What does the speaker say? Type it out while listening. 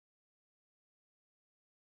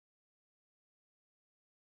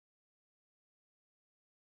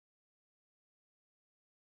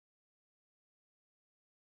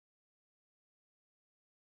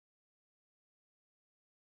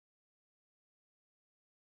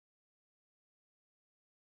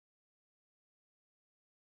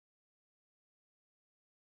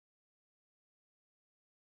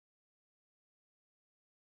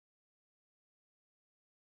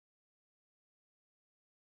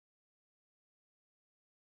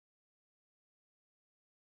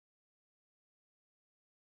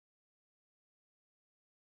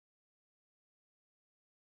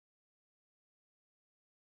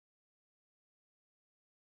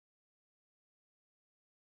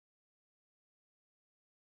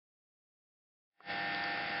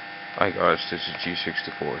Hi guys, this is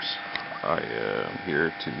G64s. I am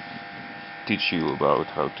here to teach you about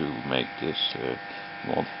how to make this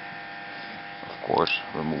mod. Of course,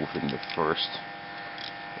 removing the first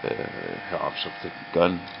halves of the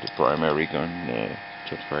gun, the primary gun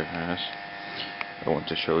Jetfire has. I want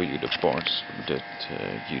to show you the parts that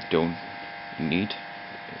you don't need.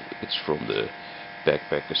 It's from the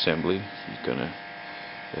backpack assembly. You're gonna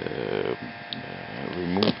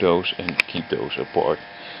remove those and keep those apart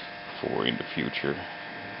for in the future,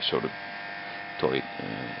 so the toy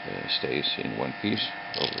stays in one piece.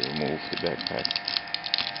 I'll remove the backpack.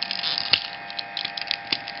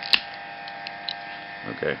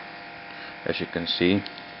 Okay, as you can see,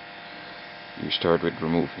 you start with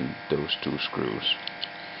removing those two screws.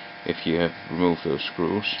 If you have removed those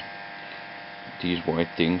screws, these white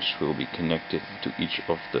things will be connected to each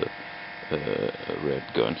of the red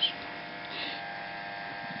guns.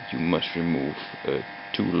 You must remove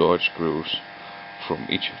two large screws from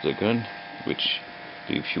each of the gun, which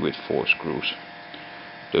leaves you with 4 screws.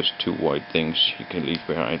 Those two white things you can leave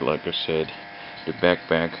behind. Like I said, the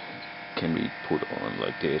backpack can be put on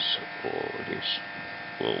like this or this,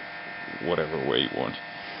 well, whatever way you want.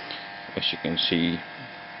 As you can see,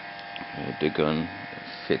 the gun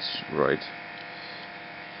fits right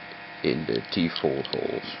in the T-fold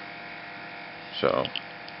holes, so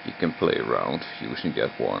you can play around using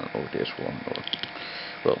that one or this one, or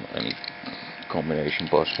well, any combination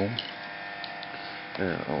possible.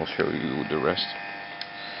 I'll show you the rest.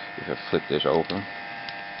 If I flip this over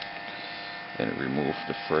and remove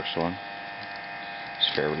the first one,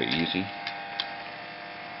 it's fairly easy.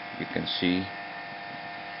 You can see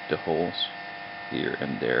the holes here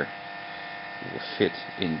and there will fit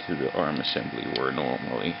into the arm assembly, where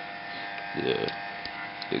normally the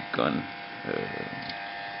gun,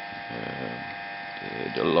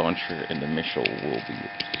 the launcher and the missile will be.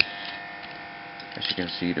 As you can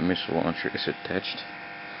see, the missile launcher is attached.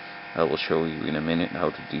 I will show you in a minute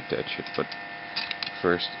how to detach it, but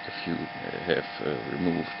first, if you have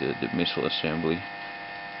removed the missile assembly,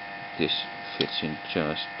 this fits in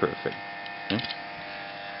just perfect.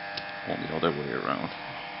 On the other way around,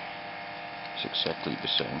 it's exactly the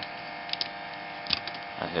same.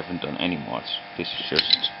 I haven't done any mods. This is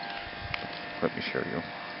just, let me show you.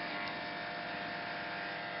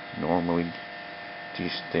 Normally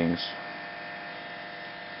these things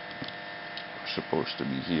are supposed to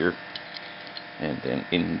be here and then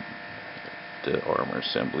in the armor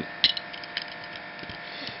assembly.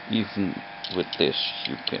 Even with this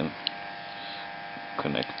you can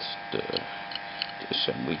connect the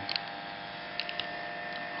assembly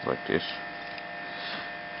like this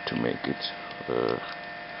to make it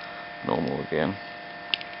normal again.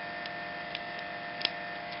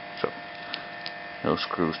 So, no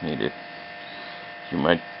screws needed. You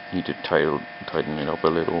might need to tighten it up a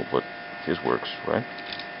little, but this works, right?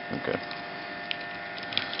 Okay.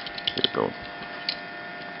 Here we go.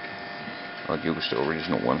 I'll use the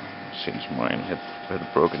original one, since mine had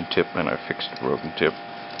a broken tip, and I fixed the broken tip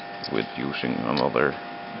with using another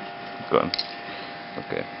gun.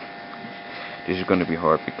 Okay. This is going to be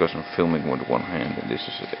hard because I'm filming with one hand, and this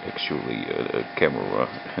is actually a camera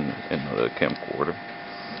and not a camcorder.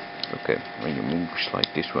 Okay, when you move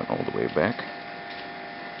like this one all the way back,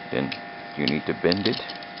 then you need to bend it,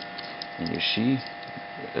 and you see,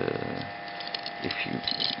 if you,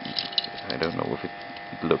 I don't know if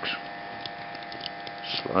it looks,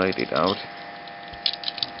 slide it out.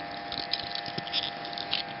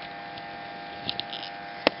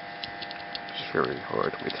 It's very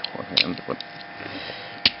hard with one hand, but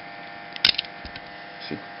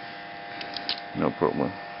see, no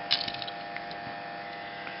problem.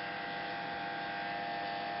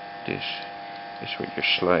 This is when you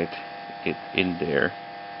slide it in there.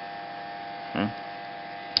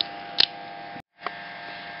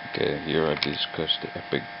 Okay, here I discuss the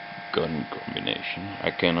epic gun combination.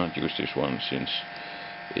 I cannot use this one since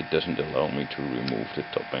it doesn't allow me to remove the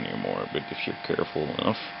top anymore, but if you're careful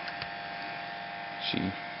enough,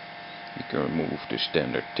 see, you can remove the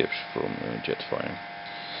standard tips from Jetfire.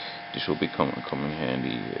 This will come in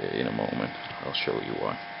handy in a moment. I'll show you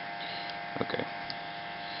why. Okay,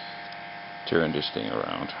 turn this thing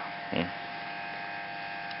around,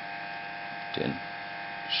 then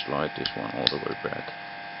slide this one all the way back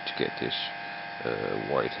to get this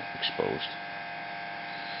white exposed.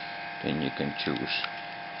 Then you can choose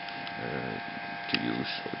to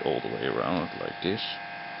use it all the way around like this,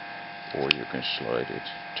 or you can slide it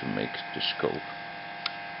to make the scope.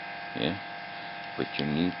 But you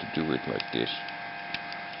need to do it like this.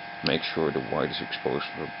 Make sure the white is exposed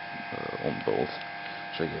on both,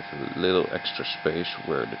 so you have a little extra space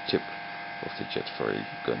where the tip of the Jetfire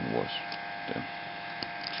gun was. Then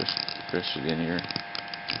just press it in here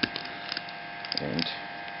and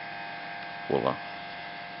voila,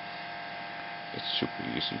 it's super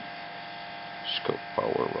easy. Scope,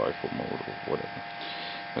 power, rifle mode or whatever.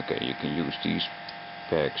 Okay, you can use these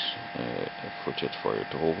pegs for Jetfire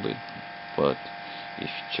to hold it, but if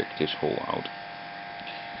you check this hole out,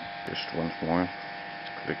 just once more,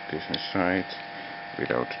 click this inside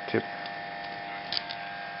without the tip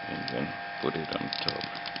and then put it on top.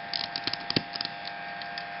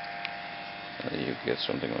 And you get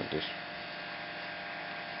something like this.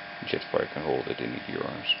 Jetfire can hold it in your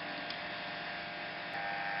arms.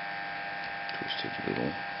 Twist it a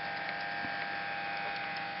little.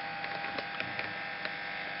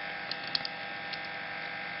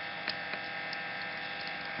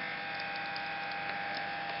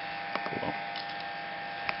 Well,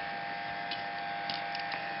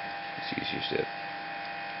 it's easy as that.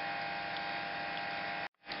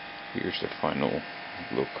 Here's the final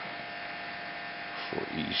look for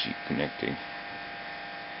easy connecting.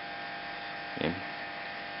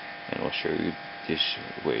 And I'll show you this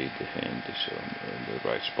way. The hand is on the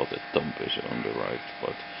right spot, the thumb is on the right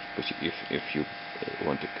spot. But if you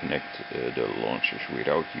want to connect the launchers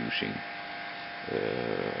without using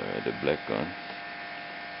the black gun,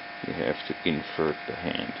 you have to invert the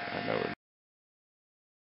hand. I know